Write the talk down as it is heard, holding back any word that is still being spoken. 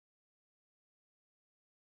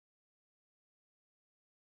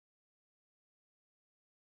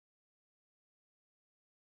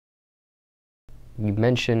you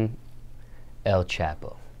mentioned El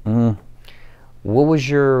Chapo. Mm-hmm. What was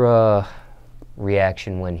your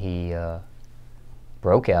reaction when he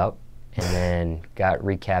broke out and then got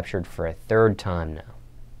recaptured for a third time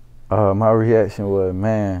now? My reaction was,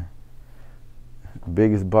 man,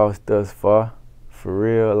 biggest boss thus far, for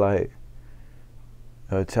real. Like,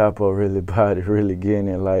 El Chapo really about it, really getting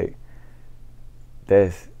it. Like,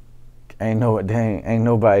 ain't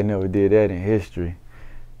nobody never did that in history.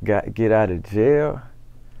 Get out of jail.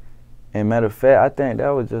 And matter of fact, I think that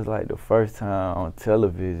was just like the first time on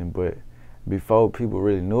television. But before people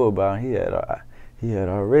really knew about him, he had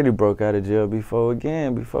already broke out of jail before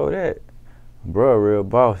that. Bro, real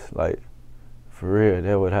boss, like, for real,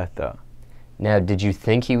 that's what I thought. Now, did you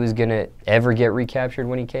think he was gonna ever get recaptured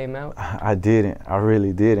when he came out? I didn't. I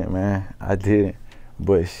really didn't, man. I didn't.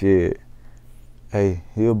 But shit, hey,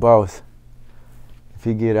 he a boss. If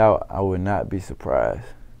he get out, I would not be surprised.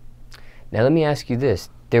 Now, let me ask you this.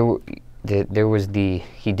 He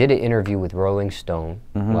did an interview with Rolling Stone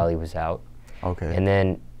while he was out. Okay. And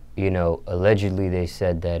then, you know, allegedly they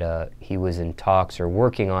said that he was in talks or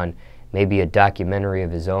working on maybe a documentary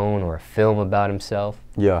of his own or a film about himself.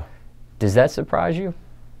 Yeah. Does that surprise you?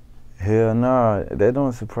 Hell nah, that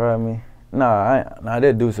don't surprise me. Nah,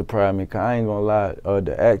 that do surprise me, 'cause I ain't gonna lie,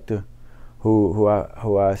 the actor who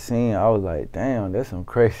I seen, I was like, damn, that's some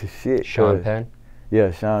crazy shit. Sean Penn?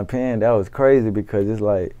 Yeah, Sean Penn, that was crazy, because it's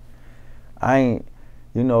like,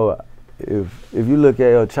 you know, if you look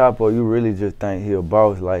at El Chapo, you really just think he a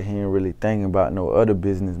boss, like he ain't really thinking about no other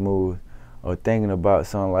business moves or thinking about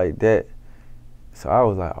something like that. So I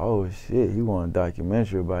was like, oh shit, he want a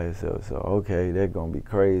documentary about himself. So okay, that's gonna be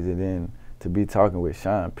crazy. Then to be talking with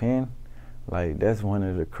Sean Penn, like that's one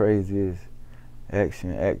of the craziest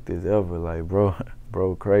action actors ever. Like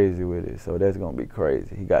bro crazy with it. So that's gonna be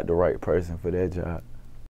crazy. He got the right person for that job.